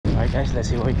Alright guys, let's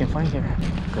see what we can find here,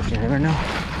 because you never know.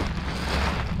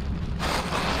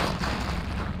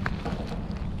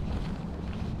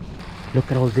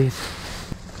 Look at all this.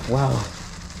 Wow,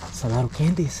 it's a lot of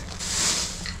candies.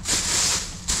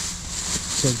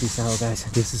 Check this out guys,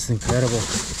 this is incredible.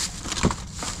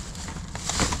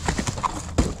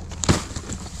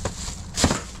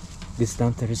 This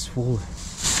dumpster is full.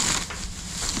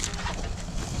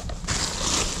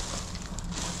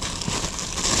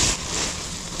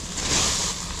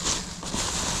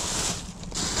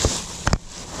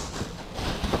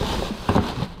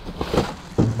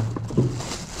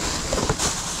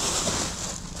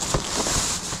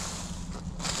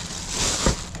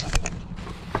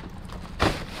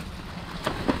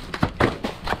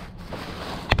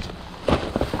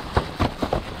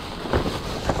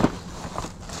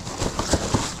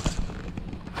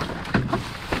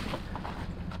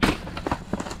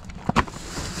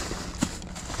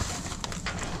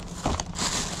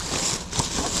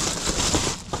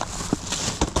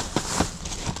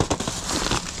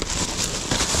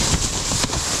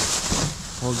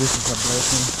 Oh, this is a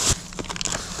blessing.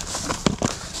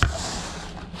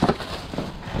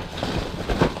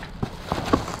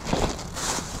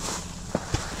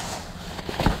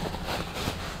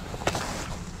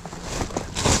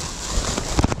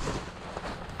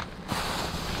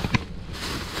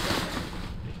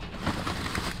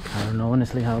 I don't know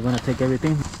honestly how I'm gonna take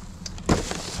everything.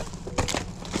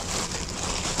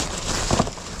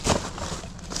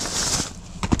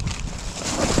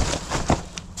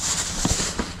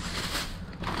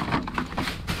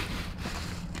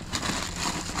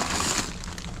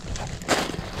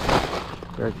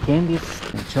 There are candies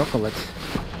and chocolates,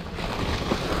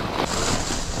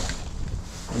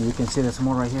 and you can see there's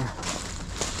more right here.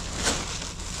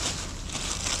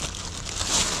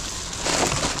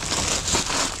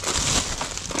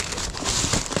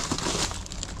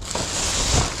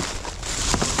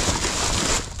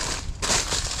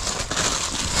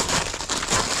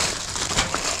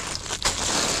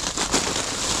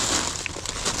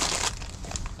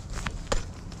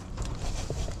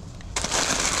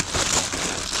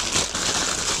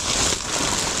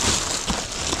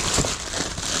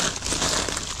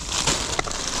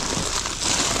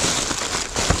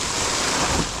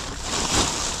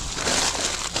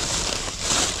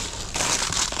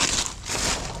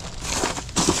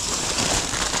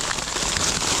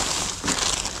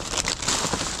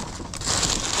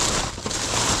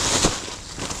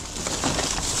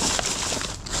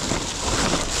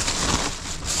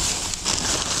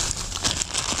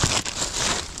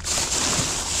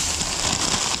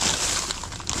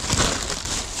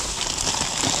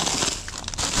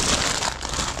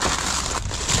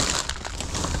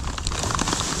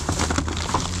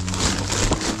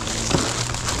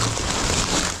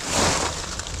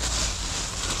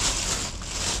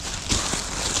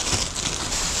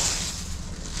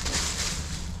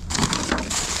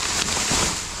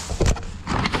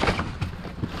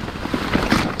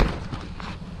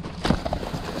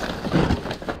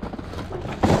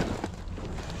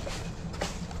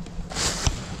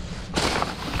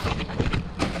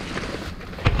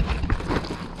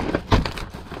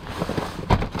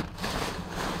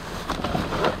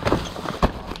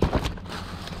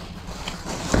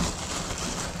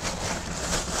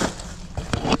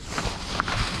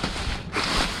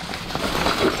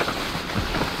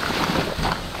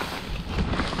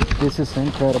 This is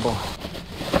incredible.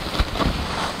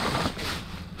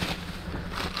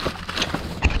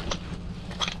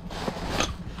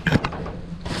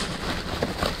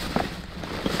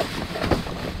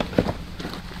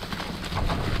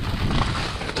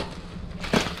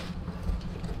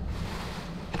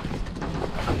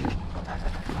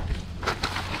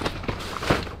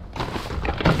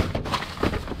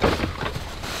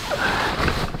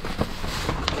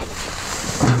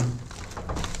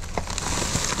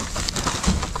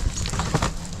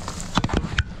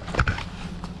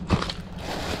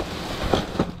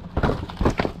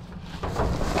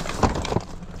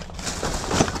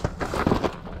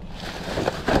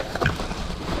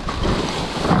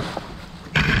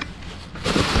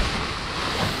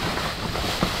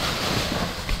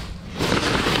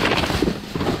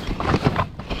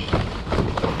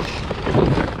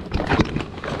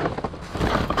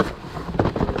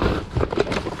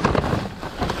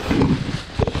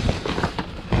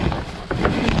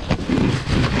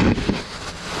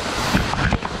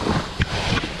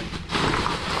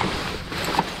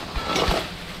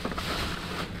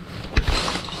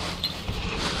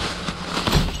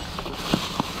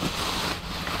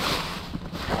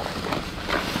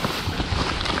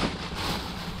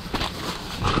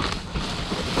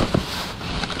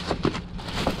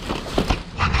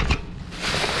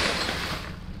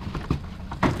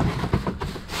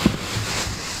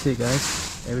 See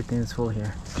guys, everything is full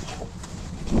here.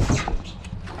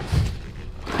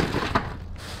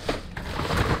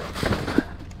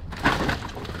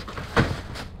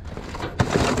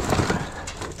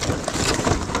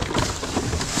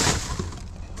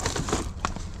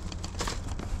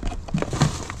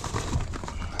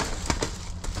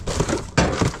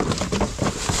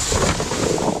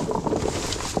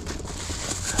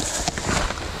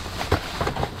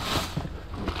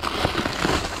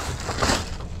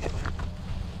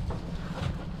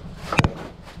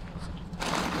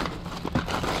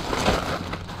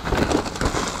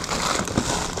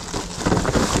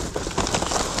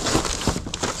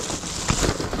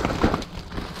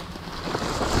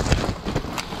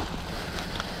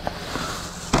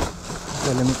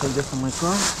 So let me take this from my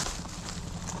car.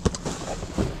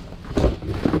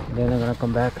 Then I'm gonna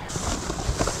come back.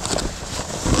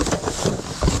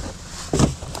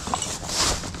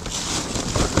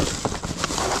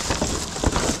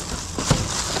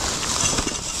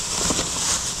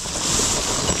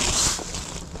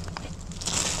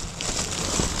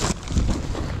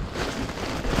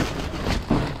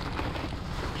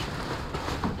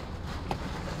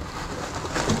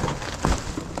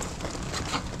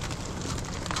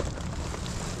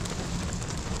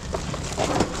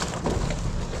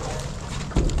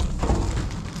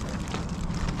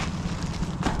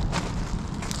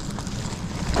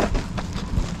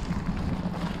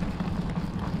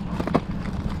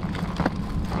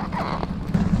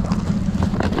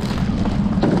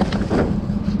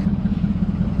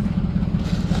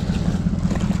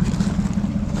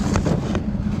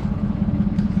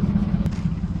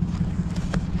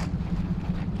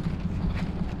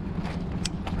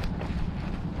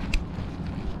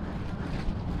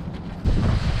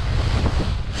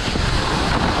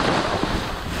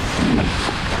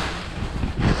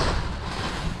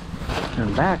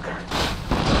 Turn back.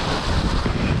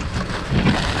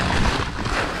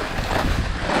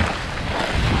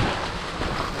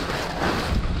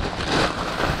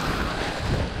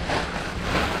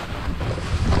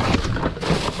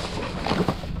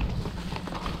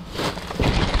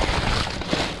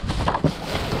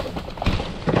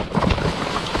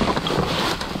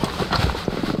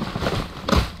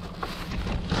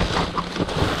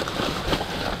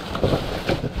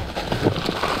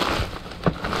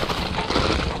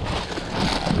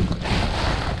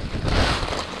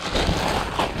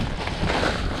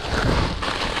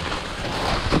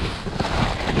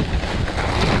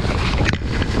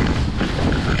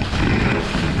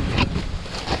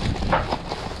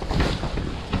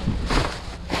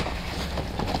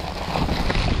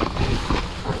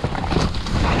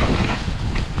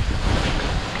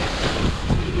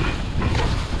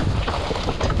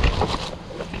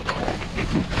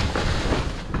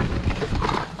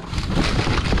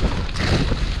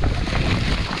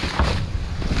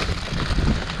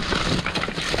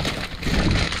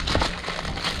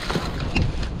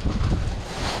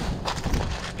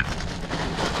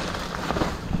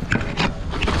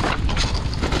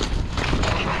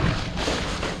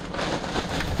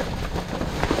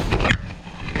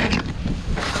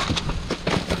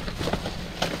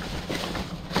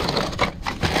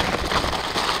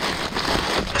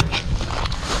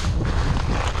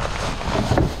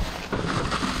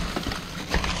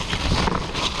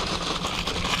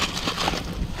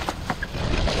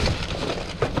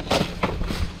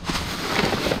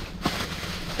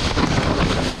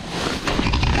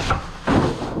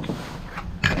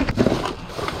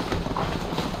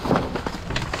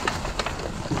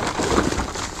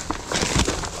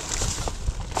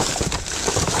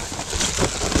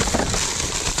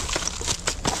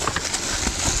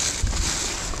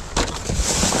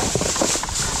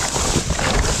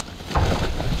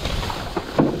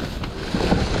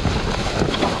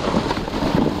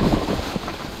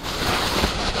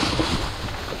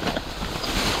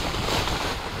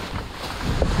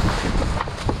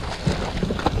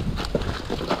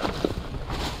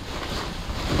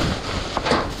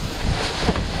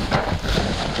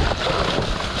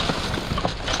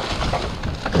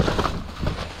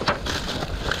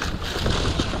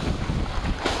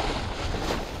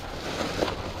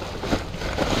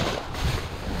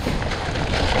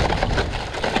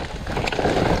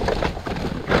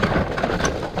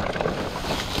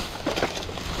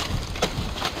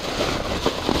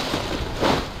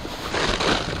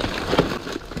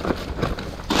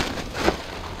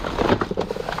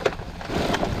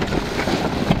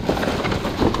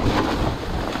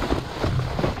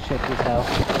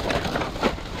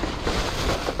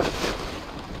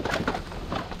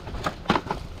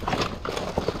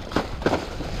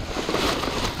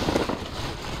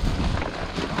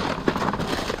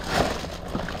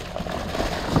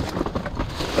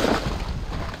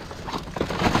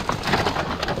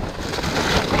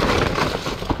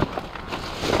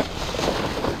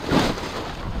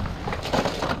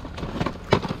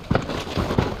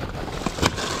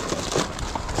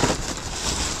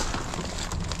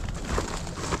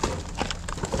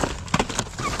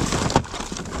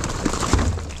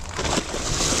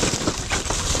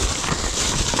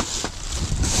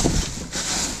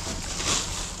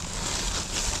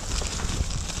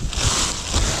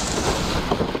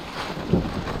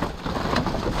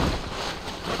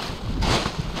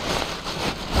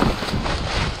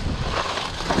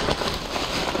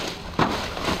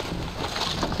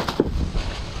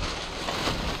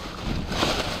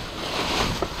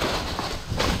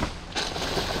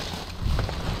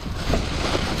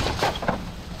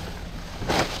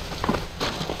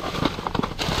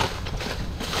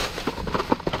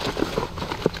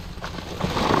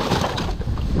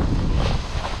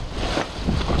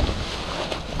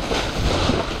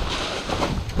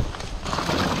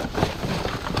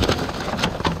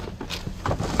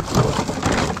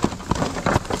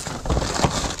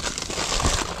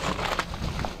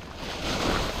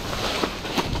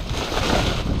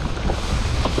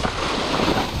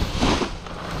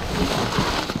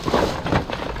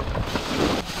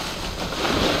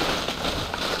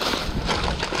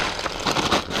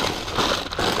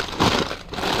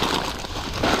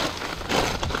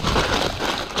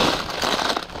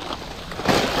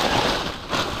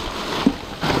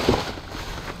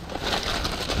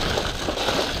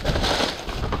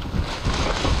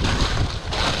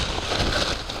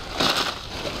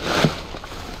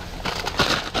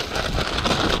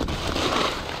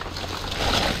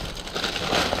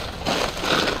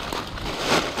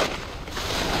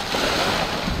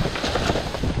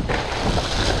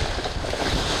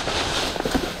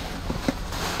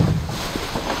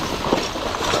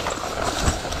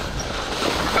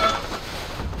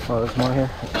 Oh, there's more here.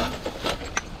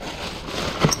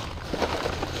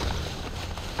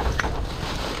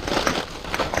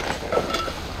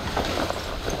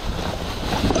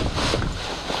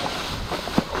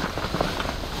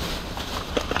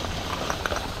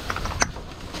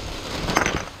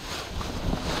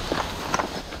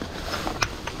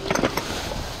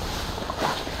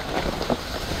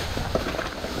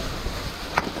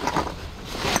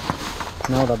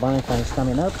 Now the Valentine is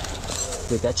coming up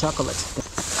with that chocolate.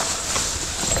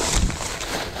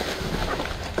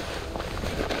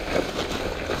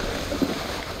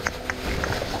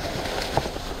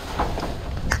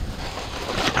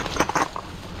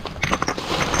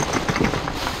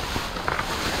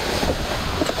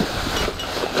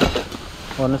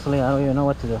 Honestly, I don't even know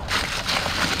what to do.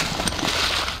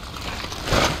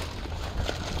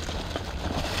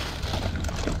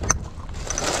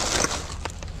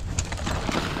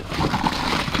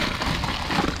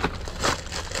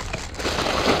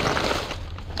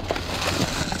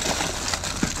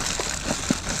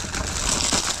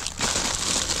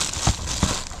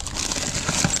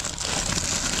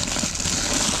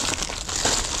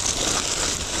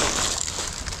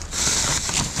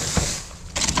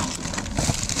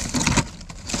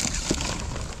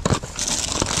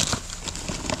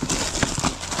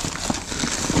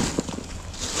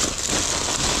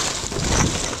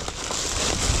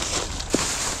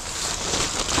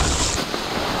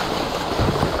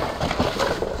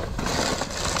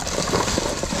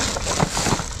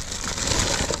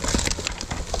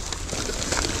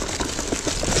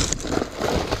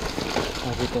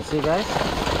 As you can see, guys,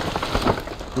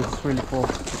 this is really full.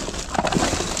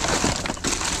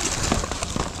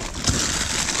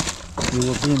 It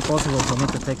will be impossible for me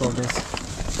to take all this.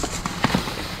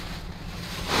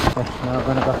 Okay, now I'm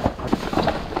gonna go.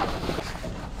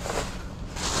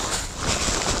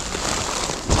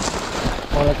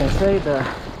 All I can say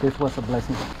that this was a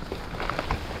blessing.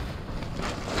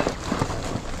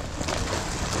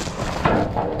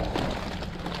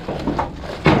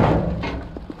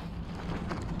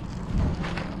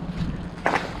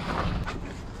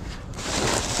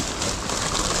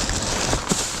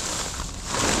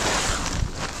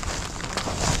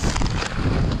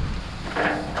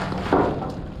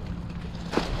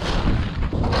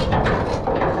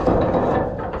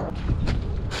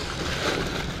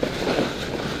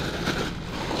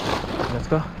 Let's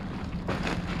go.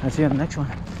 I'll see you on the next one.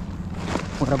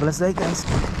 What a blessed day, guys.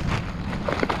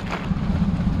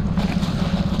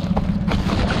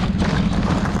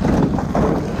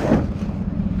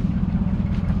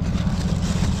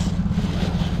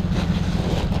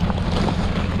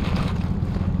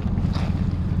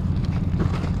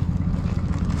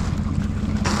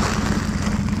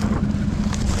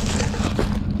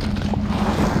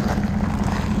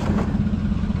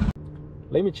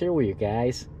 Let me share with you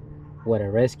guys what I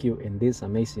rescued in this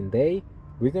amazing day.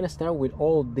 We're gonna start with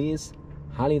all these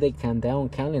holiday countdown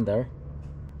calendar.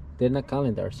 They're not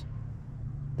calendars,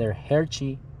 they're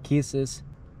Hershey Kisses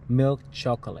milk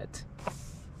chocolate.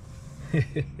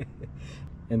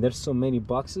 And there's so many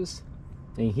boxes,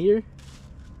 and here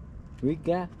we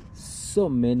got so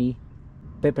many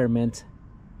peppermint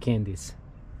candies.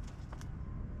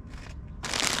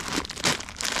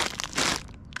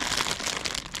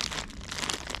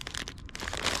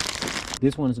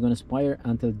 This one is going to expire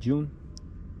until June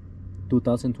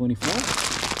 2024.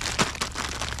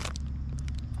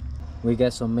 We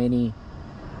got so many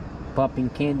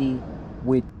popping candy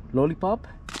with lollipop.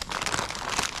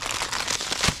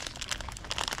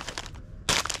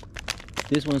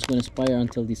 This one is going to expire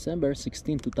until December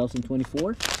 16,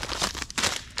 2024.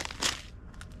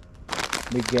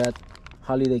 We got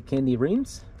holiday candy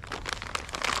rings.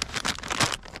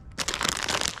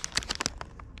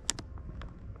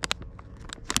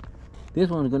 This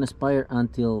one is going to expire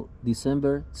until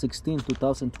December 16,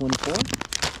 2024.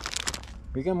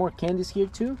 We got more candies here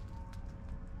too.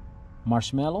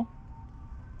 Marshmallow.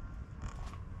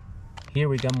 Here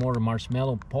we got more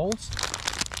marshmallow balls.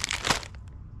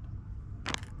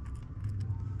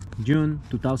 June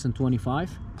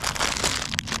 2025.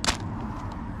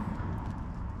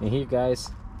 And here,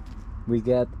 guys, we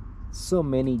got so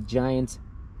many giant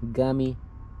gummy.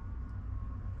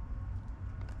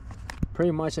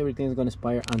 Pretty much everything is going to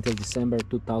expire until December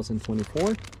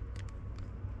 2024.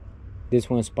 This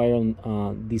one expires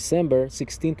on December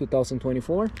 16,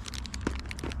 2024.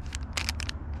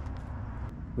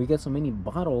 We got so many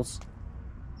bottles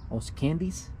of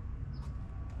candies.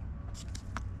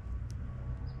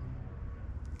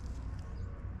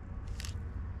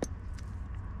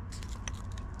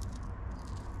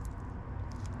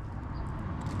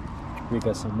 We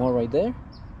got some more right there.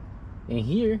 And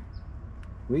here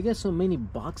We got so many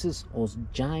boxes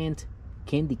of giant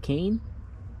candy cane.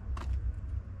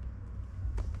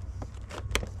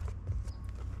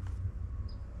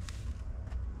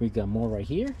 We got more right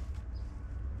here.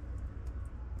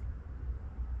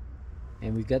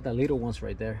 And we got the little ones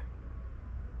right there.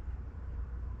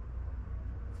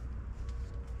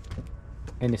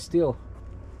 And still,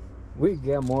 we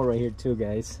got more right here too,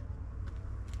 guys.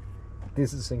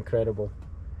 This is incredible.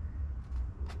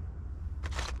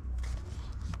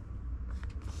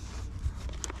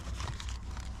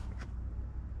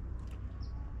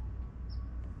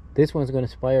 This one's gonna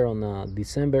expire on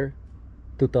December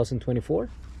 2024.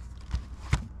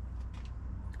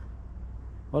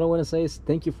 All I want to say is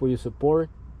thank you for your support.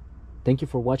 Thank you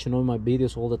for watching all my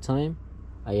videos all the time.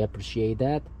 I appreciate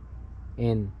that.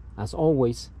 And as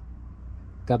always,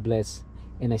 God bless.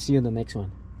 And I see you in the next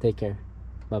one. Take care.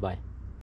 Bye-bye.